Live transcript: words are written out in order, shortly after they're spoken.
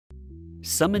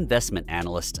Some investment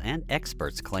analysts and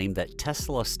experts claim that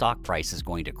Tesla stock price is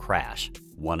going to crash.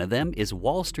 One of them is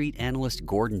Wall Street analyst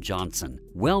Gordon Johnson,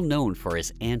 well known for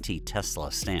his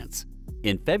anti-Tesla stance.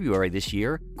 In February this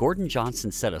year, Gordon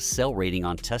Johnson set a sell rating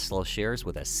on Tesla shares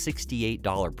with a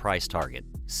 $68 price target.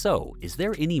 So, is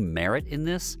there any merit in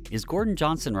this? Is Gordon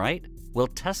Johnson right? Will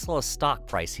Tesla's stock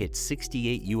price hit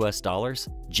 $68?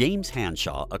 James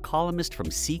Hanshaw, a columnist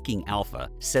from Seeking Alpha,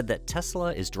 said that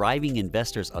Tesla is driving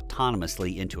investors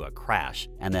autonomously into a crash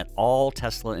and that all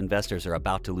Tesla investors are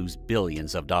about to lose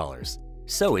billions of dollars.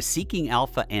 So is Seeking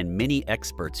Alpha and many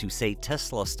experts who say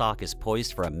Tesla stock is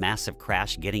poised for a massive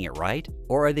crash getting it right?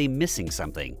 Or are they missing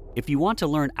something? If you want to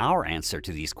learn our answer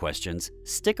to these questions,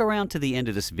 stick around to the end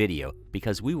of this video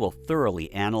because we will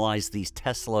thoroughly analyze these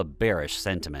Tesla bearish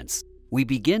sentiments. We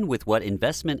begin with what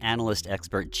investment analyst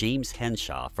expert James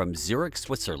Hanshaw from Zurich,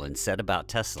 Switzerland said about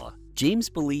Tesla. James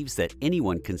believes that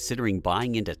anyone considering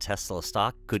buying into Tesla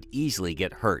stock could easily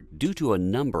get hurt due to a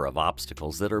number of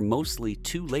obstacles that are mostly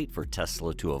too late for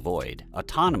Tesla to avoid,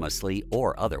 autonomously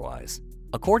or otherwise.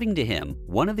 According to him,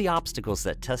 one of the obstacles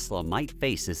that Tesla might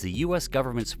face is the US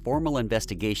government's formal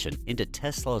investigation into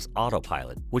Tesla's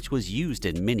autopilot, which was used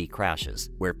in many crashes,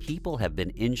 where people have been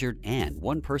injured and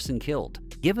one person killed.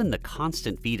 Given the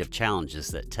constant feed of challenges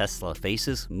that Tesla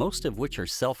faces, most of which are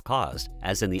self-caused,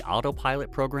 as in the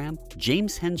autopilot program,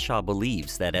 James Hanshaw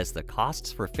believes that as the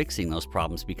costs for fixing those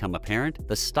problems become apparent,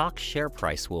 the stock share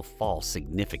price will fall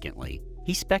significantly.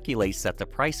 He speculates that the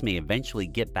price may eventually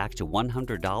get back to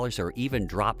 $100 or even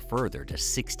drop further to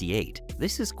 $68.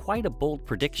 This is quite a bold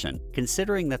prediction,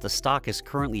 considering that the stock is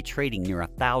currently trading near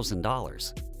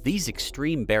 $1,000. These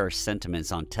extreme bearish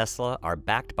sentiments on Tesla are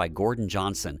backed by Gordon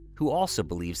Johnson, who also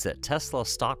believes that Tesla's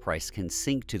stock price can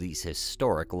sink to these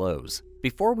historic lows.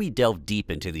 Before we delve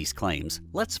deep into these claims,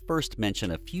 let's first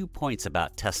mention a few points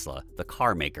about Tesla, the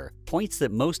car maker, points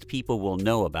that most people will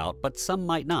know about but some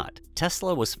might not.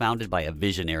 Tesla was founded by a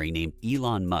visionary named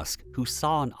Elon Musk who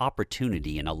saw an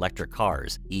opportunity in electric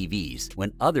cars, EVs,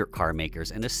 when other car makers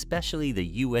and especially the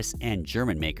US and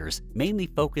German makers mainly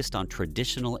focused on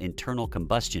traditional internal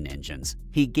combustion engines.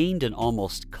 He gained an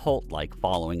almost cult-like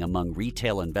following among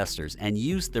retail investors and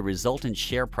used the resultant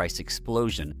share price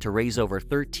explosion to raise over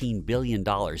 $13 billion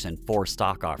in 4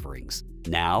 stock offerings.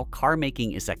 Now, car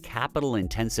making is a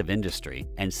capital-intensive industry,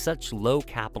 and such low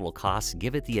capital costs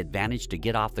give it the advantage to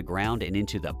get off the ground and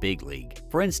into the big league.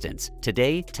 For instance,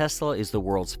 today, Tesla is the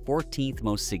world's 14th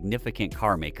most significant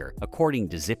car maker, according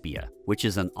to Zippia, which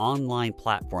is an online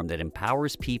platform that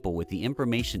empowers people with the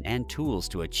information and tools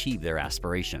to achieve their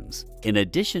aspirations. In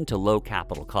addition to low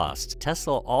capital costs,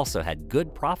 Tesla also had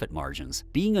good profit margins.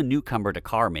 Being a newcomer to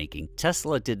car making,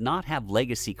 Tesla did not have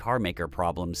legacy car maker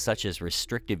problems such as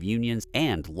restrictive unions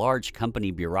and large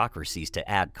company bureaucracies to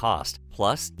add cost.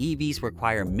 Plus, EVs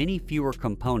require many fewer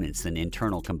components than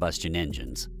internal combustion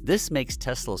engines. This makes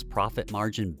Tesla's profit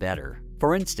margin better.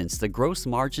 For instance, the gross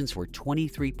margins were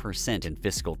 23% in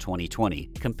fiscal 2020,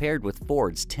 compared with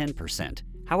Ford's 10%.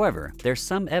 However, there's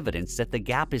some evidence that the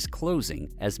gap is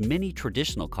closing as many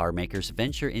traditional car makers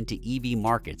venture into EV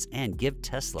markets and give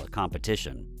Tesla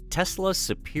competition. Tesla's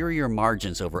superior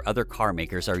margins over other car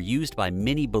makers are used by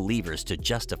many believers to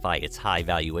justify its high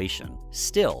valuation.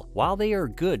 Still, while they are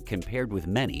good compared with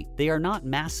many, they are not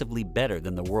massively better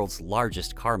than the world's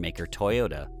largest car maker,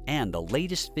 Toyota, and the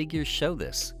latest figures show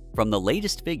this. From the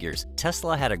latest figures,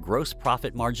 Tesla had a gross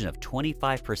profit margin of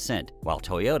 25%, while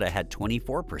Toyota had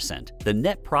 24%. The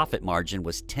net profit margin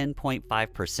was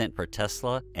 10.5% for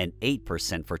Tesla and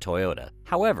 8% for Toyota.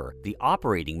 However, the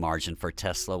operating margin for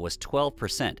Tesla was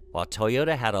 12%, while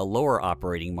Toyota had a lower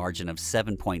operating margin of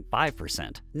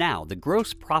 7.5%. Now, the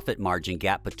gross profit margin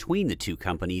gap between the two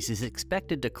companies is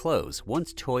expected to close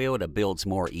once Toyota builds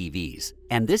more EVs.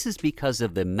 And this is because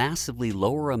of the massively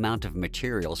lower amount of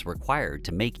materials required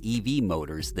to make EV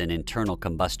motors than internal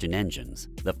combustion engines.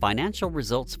 The financial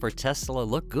results for Tesla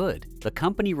look good. The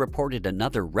company reported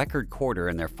another record quarter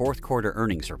in their fourth quarter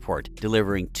earnings report,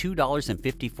 delivering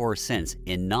 $2.54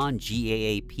 in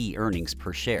non-GAAP earnings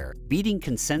per share, beating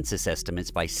consensus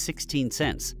estimates by 16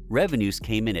 cents. Revenues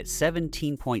came in at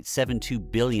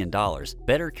 $17.72 billion,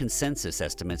 better consensus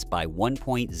estimates by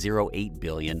 $1.08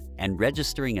 billion, and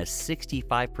registering a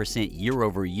 65%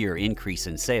 year-over-year increase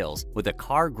in sales, with a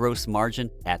car gross margin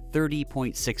at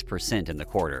 30.6% in the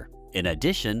quarter. In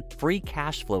addition, free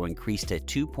cash flow increased at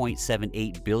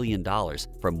 $2.78 billion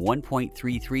from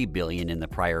 $1.33 billion in the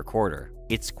prior quarter.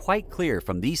 It's quite clear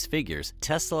from these figures,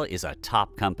 Tesla is a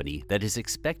top company that is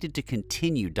expected to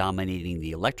continue dominating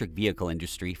the electric vehicle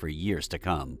industry for years to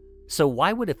come. So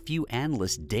why would a few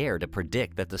analysts dare to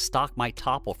predict that the stock might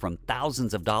topple from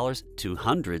thousands of dollars to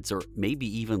hundreds or maybe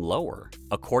even lower?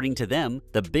 According to them,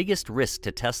 the biggest risk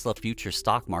to Tesla future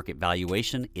stock market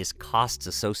valuation is costs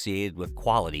associated with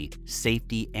quality,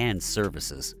 safety, and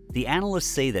services. The analysts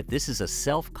say that this is a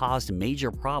self-caused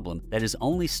major problem that has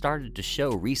only started to show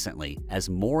recently as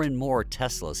more and more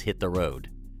Teslas hit the road.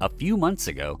 A few months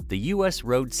ago, the U.S.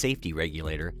 road safety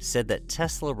regulator said that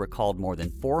Tesla recalled more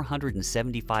than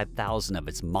 475,000 of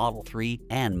its Model 3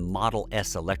 and Model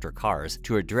S electric cars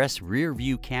to address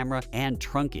rear-view camera and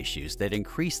trunk issues that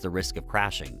increase the risk of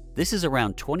crashing. This is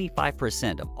around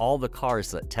 25% of all the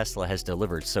cars that Tesla has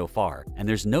delivered so far, and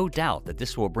there's no doubt that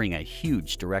this will bring a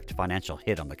huge direct financial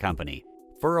hit on the company.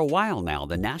 For a while now,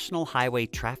 the National Highway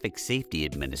Traffic Safety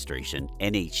Administration,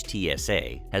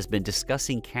 NHTSA, has been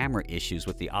discussing camera issues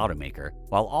with the automaker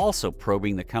while also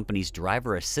probing the company's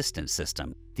driver assistance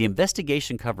system. The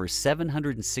investigation covers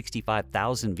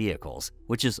 765,000 vehicles,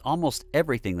 which is almost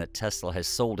everything that Tesla has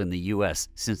sold in the U.S.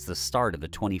 since the start of the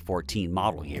 2014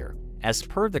 model year. As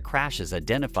per the crashes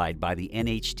identified by the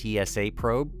NHTSA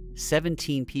probe,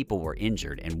 17 people were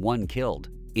injured and 1 killed.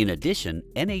 In addition,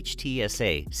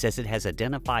 NHTSA says it has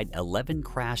identified 11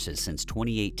 crashes since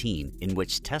 2018 in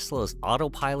which Tesla's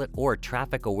autopilot or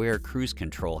traffic-aware cruise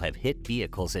control have hit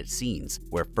vehicles at scenes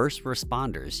where first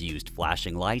responders used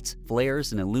flashing lights,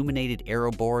 flares, an illuminated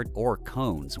arrow board, or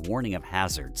cones warning of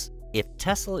hazards. If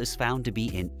Tesla is found to be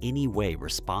in any way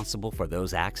responsible for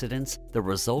those accidents, the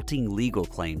resulting legal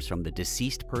claims from the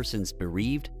deceased person's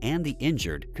bereaved and the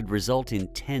injured could result in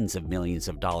tens of millions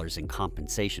of dollars in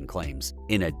compensation claims,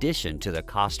 in addition to the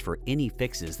cost for any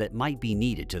fixes that might be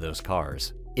needed to those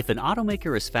cars. If an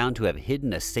automaker is found to have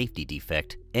hidden a safety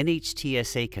defect,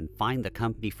 NHTSA can fine the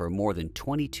company for more than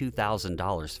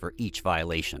 $22,000 for each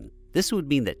violation. This would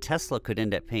mean that Tesla could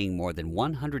end up paying more than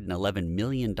 $111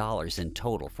 million in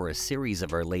total for a series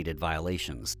of related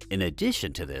violations. In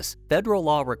addition to this, federal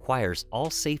law requires all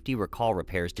safety recall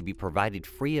repairs to be provided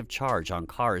free of charge on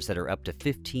cars that are up to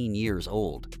 15 years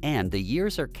old, and the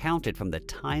years are counted from the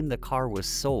time the car was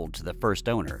sold to the first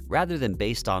owner, rather than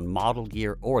based on model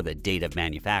year or the date of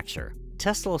manufacture.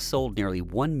 Tesla sold nearly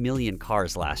 1 million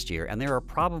cars last year, and there are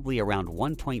probably around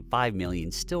 1.5 million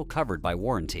still covered by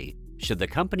warranty. Should the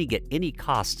company get any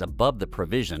costs above the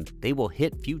provision, they will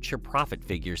hit future profit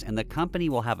figures and the company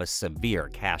will have a severe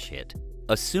cash hit.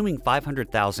 Assuming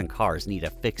 500,000 cars need a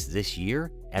fix this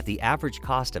year, at the average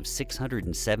cost of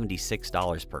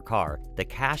 $676 per car, the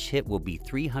cash hit will be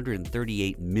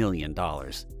 $338 million.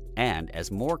 And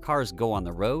as more cars go on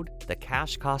the road, the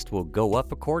cash cost will go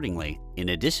up accordingly. In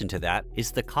addition to that is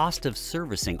the cost of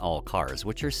servicing all cars,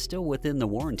 which are still within the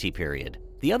warranty period.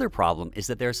 The other problem is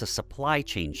that there's a supply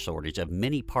chain shortage of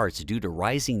many parts due to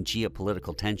rising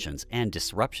geopolitical tensions and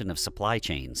disruption of supply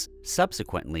chains.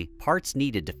 Subsequently, parts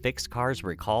needed to fix cars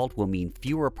recalled will mean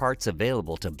fewer parts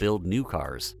available to build new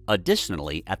cars.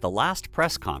 Additionally, at the last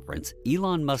press conference,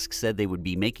 Elon Musk said they would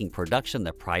be making production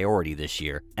the priority this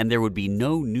year, and there would be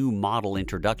no new model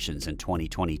introductions in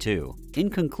 2022. In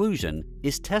conclusion,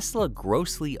 is Tesla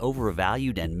grossly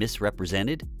overvalued and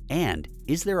misrepresented? And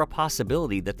is there a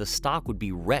possibility that the stock would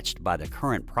be wretched by the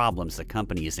current problems the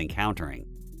company is encountering?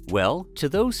 Well, to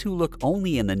those who look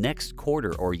only in the next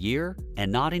quarter or year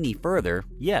and not any further,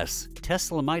 yes,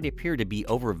 Tesla might appear to be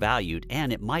overvalued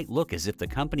and it might look as if the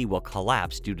company will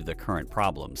collapse due to the current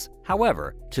problems.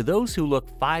 However, to those who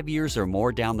look 5 years or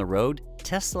more down the road,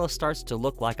 Tesla starts to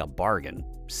look like a bargain.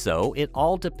 So it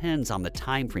all depends on the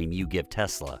time frame you give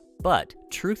Tesla. But,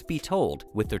 truth be told,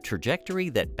 with the trajectory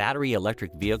that battery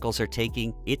electric vehicles are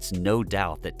taking, it's no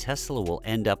doubt that Tesla will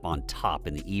end up on top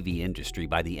in the EV industry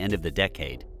by the end of the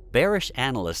decade. Bearish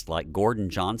analysts like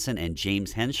Gordon Johnson and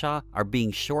James Hanshaw are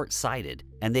being short-sighted,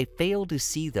 and they fail to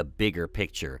see the bigger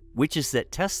picture, which is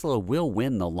that Tesla will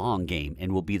win the long game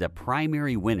and will be the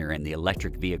primary winner in the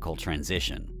electric vehicle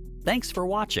transition. Thanks for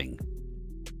watching.